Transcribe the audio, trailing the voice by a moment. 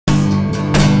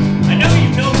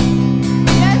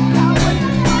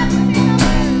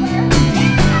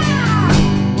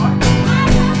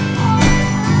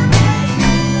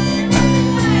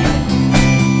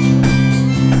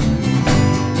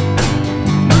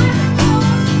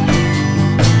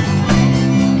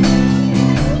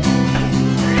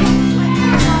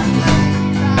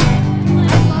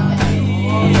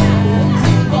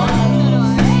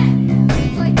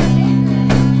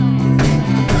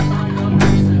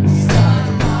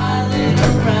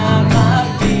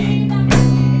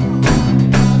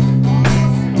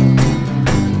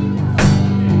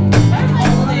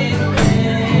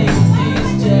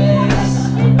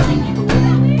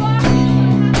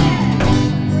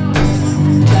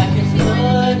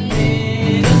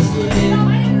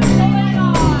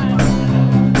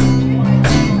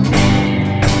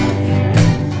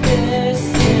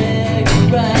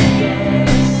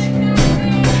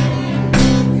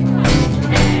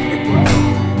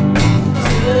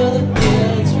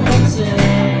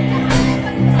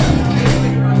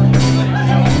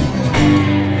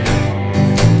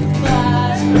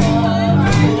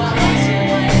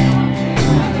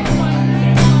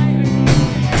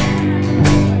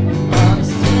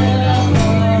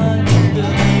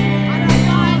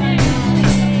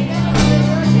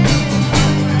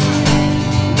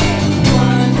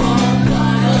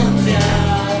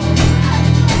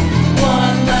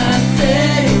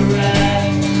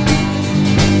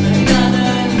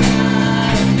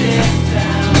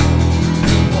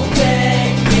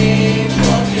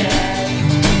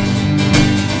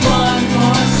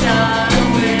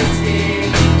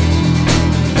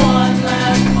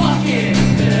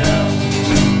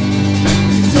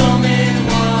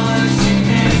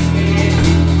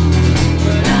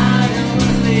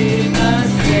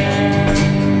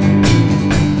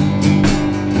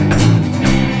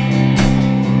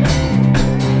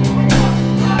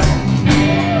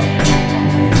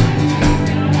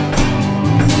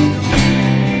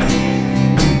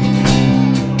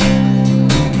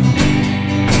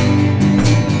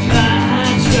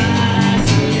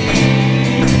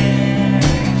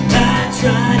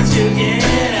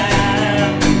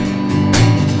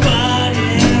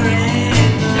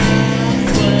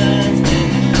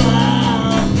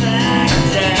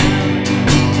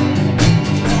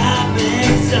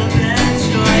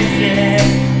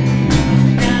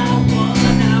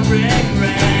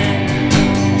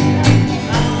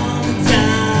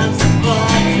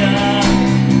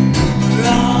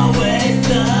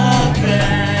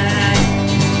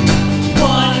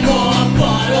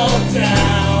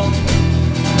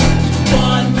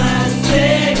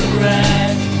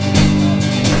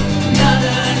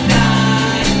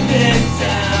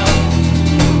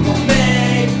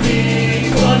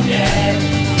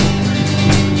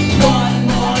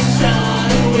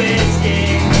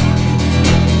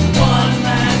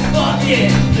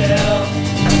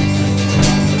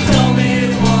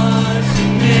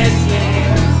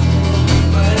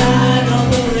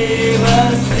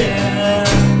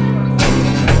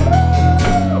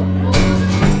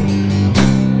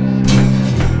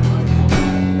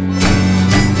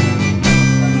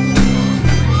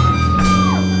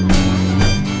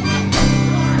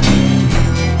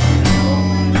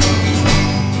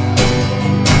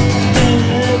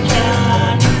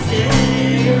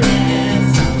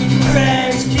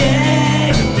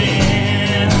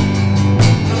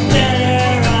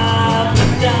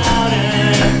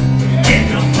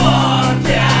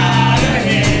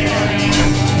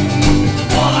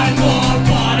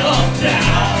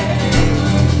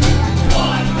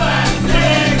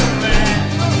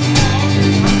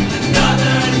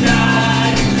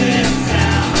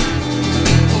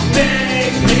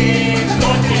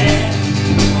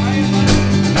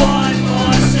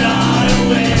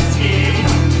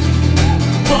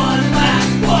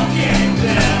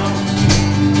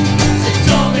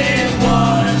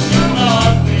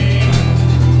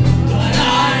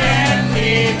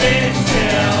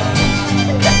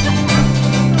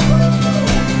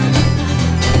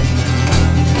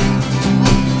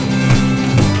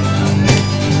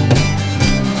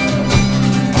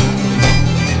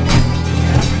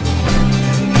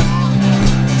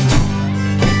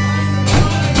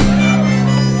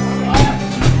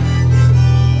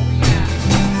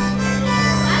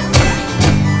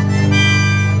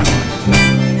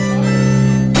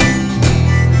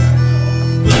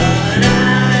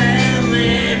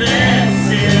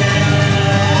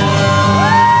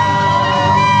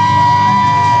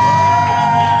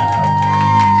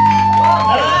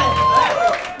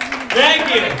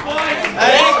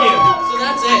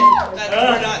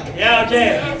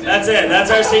that's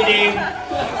our CD.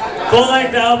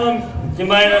 Full-length album. You can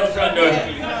buy it at the front door.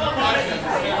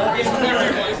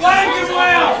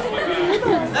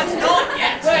 That's not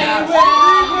yet.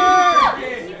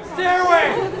 Stairway.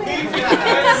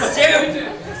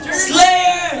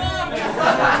 Slayer.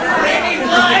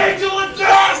 Angel and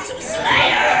Dust.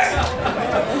 Slayer.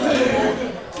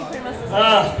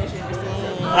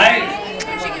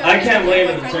 I can't believe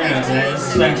it, the turnout today. This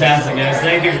is fantastic, guys.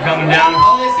 Thank you for coming down.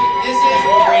 This is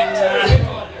great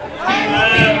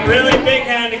time. Really big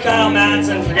hand to Kyle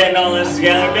Madsen for getting all this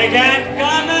together. Big hand for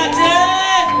Kyle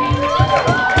Madsen!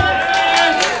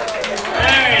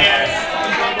 There he is.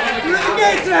 Through the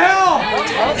gates of hell.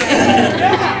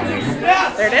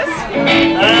 Yes. There it is.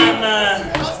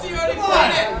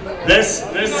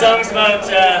 This song's about is.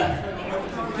 The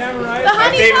my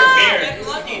honey favorite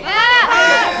pot. beer. Yeah.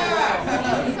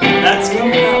 That's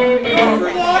coming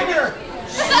out.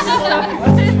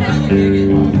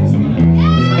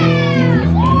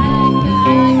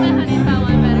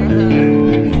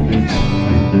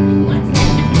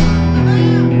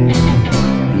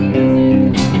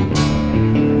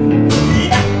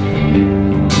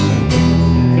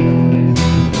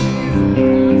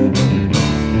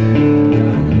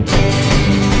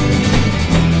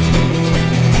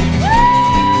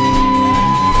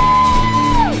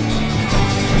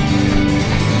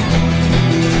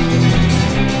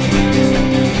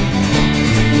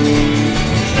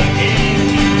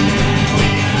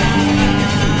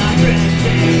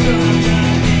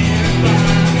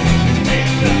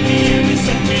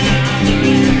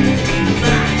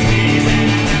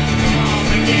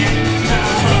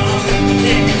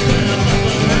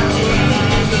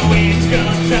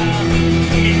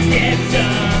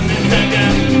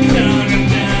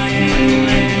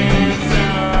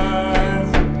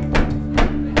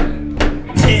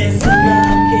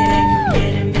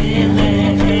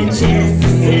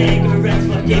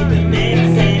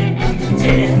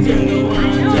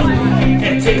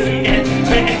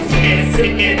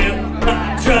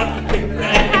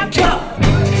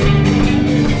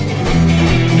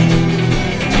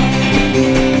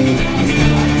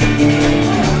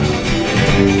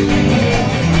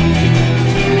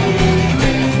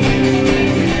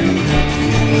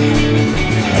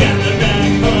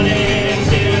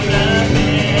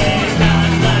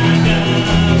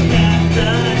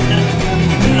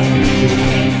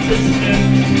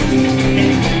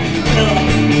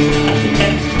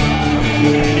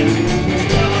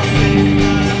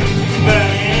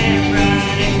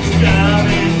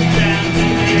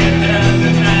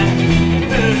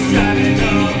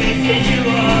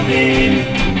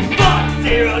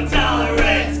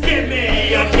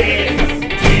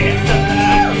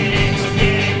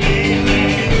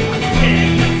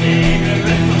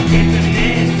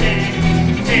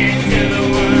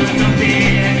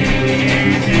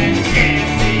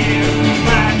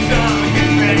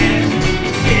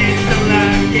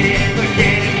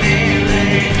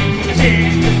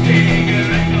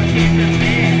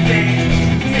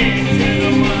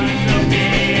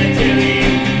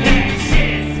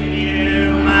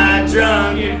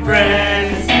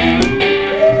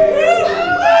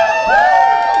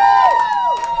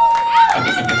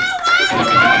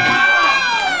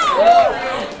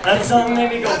 That song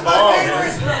made me go bald.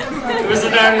 It was the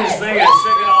darndest thing. I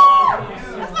shook it all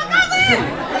off.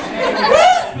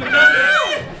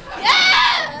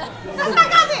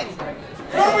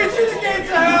 Throw me through the gates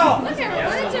of hell.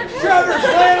 Trevor,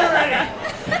 play it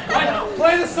already.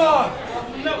 Play the song.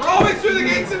 Throw me through the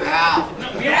gates of hell.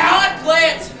 Yeah. Not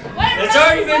play it. It's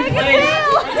already been played.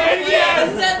 Play it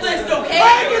again. The set list, okay?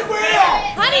 Wagon wheel.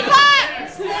 Honey pot.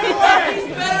 He's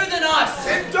better than us.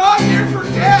 And dog here for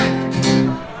dead.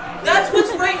 That's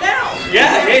what's right now.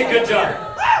 Yeah, hey, good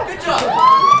job. Good job.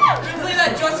 We'll play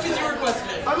that just because you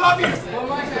requested it. I love you.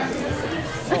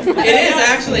 It is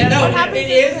actually. No, it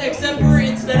is, except for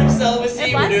instead of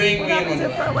celibacy, we're doing me and women.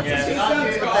 He's the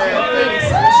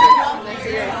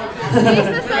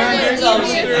song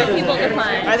that people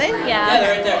decline. Are they? Yeah, Yeah.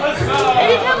 they're right there.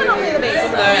 Maybe Kevin will play the bass.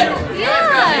 Alright.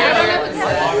 Yeah.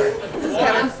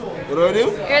 What do I do? Do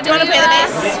you want to play the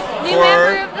bass? New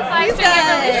member of the Five Finger No,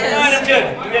 Delicious. that's good.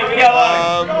 We got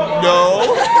water. No.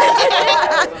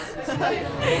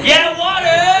 Yeah,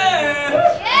 water!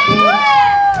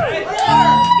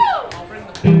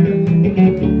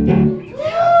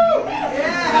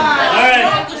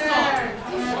 Alright.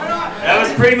 That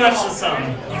was pretty much the song.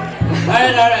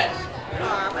 Alright.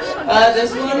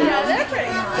 This one?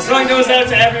 This one goes out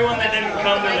to everyone that didn't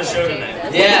come to the show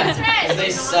tonight. Yeah, because they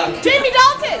suck. Jamie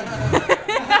Dalton!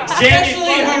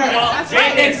 Especially her.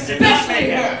 Jamie did not make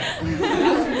Especially it. her.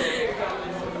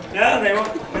 No, they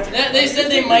won't. They said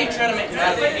they might try to make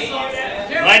fun of me.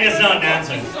 Mine is not an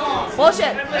answer.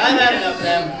 Bullshit. I've had enough of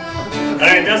them.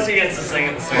 Alright, Dusty gets to sing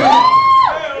at the start.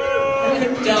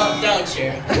 Don't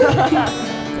cheer. This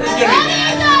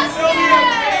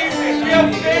is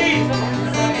gonna be bad.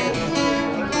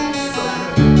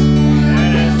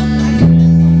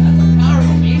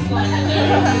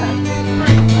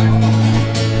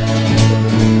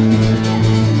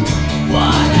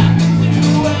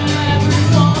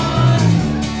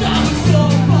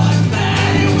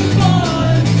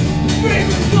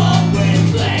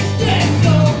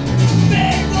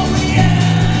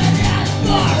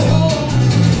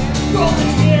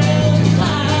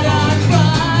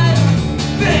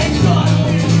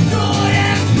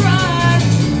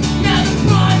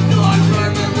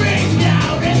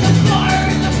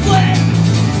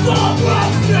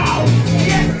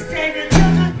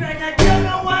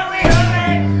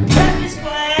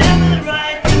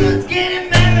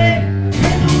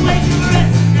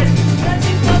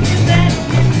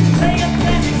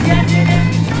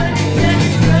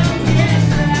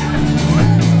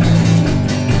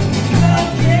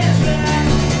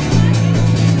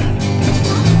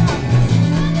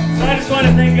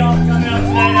 Thank y'all for coming out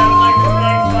tonight. I would like to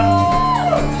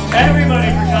thank everybody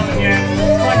for coming here.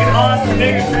 It's fucking awesome,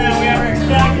 biggest turnout we ever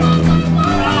expected.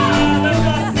 Let's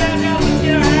all stand up and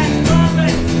get our hands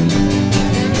pumping.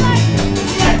 I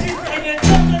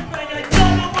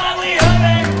don't know why we hurt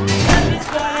it. Let's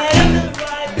quiet up to the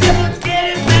right. Let's get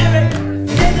it married.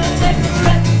 There's no way to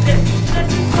rest it.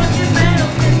 Let's fucking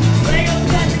metal it. Lay on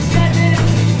that and set it.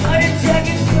 Are you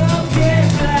checking? Don't get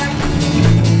back.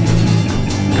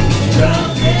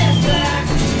 Don't get back.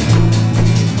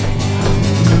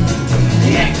 The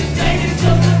entertainers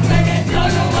don't look like I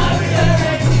don't know why we hurt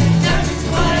it. Now it's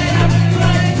quiet up and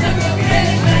right. Never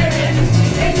getting married.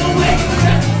 Ain't no way to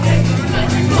rest it.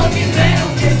 Let's fucking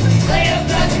metal it. Lay up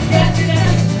that and get it.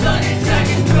 Don't get back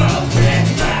and don't get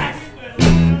back.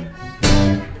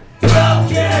 Don't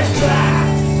get back.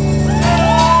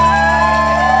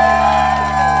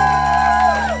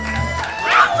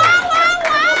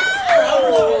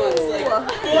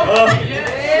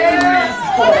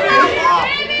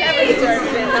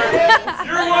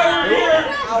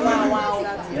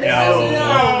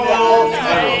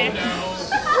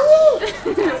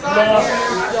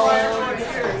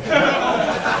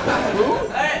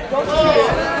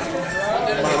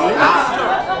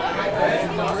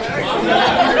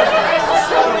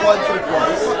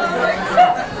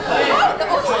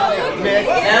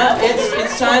 Now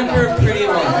it's time for a pretty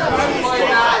one.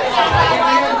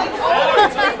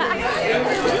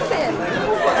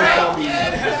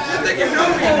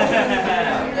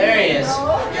 There he is.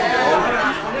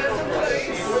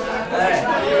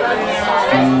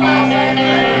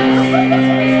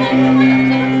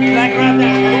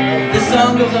 This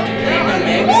song goes up to